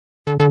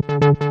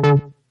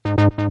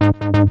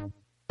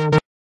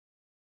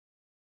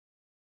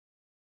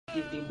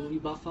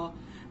buffer,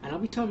 and I'll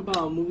be talking about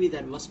a movie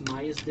that Russ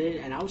Myers did,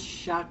 and I was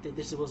shocked that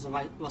this was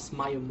a Russ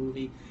Meyer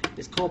movie.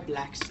 It's called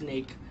Black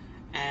Snake,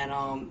 and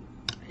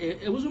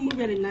it was a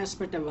movie I did not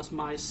expect that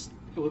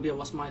it would be a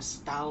Russ Myers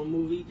style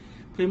movie.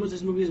 Pretty much,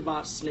 this movie is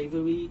about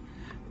slavery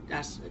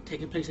that's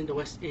taking place in the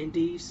West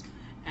Indies,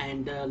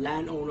 and the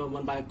landowner,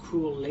 run by a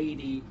cruel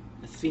lady,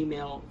 a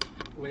female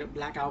with a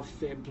black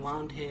outfit,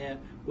 blonde hair,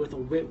 with a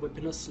whip,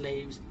 whipping her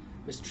slaves,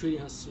 mistreating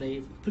her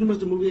slave. Pretty much,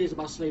 the movie is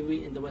about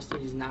slavery in the West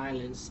Indies and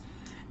islands,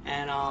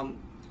 and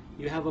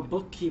you have a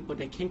bookkeeper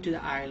that came to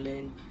the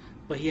island,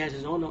 but he has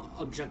his own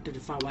objective to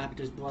find what happened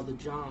to his brother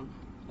John,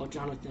 or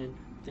Jonathan,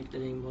 I think the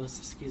name was,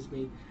 excuse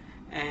me.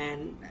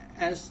 And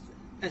as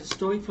the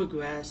story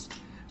progressed,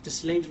 the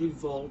slaves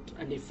revolt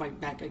and they fight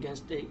back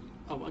against the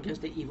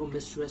evil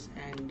mistress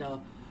and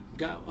one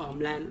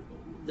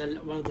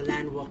of the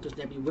land workers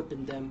that be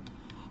whipping them.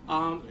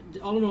 All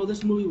in all,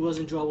 this movie was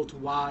enjoyable to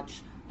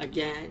watch.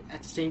 Again,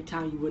 at the same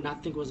time, you would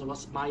not think it was a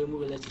Russ Meyer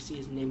movie unless you see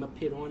his name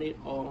appear on it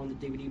or on the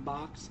DVD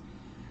box.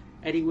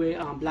 Anyway,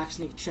 Black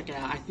Snake, check it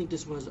out. I think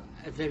this was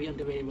a very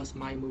underrated Russ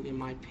Meyer movie in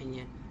my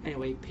opinion.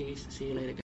 Anyway, peace. See you later, guys.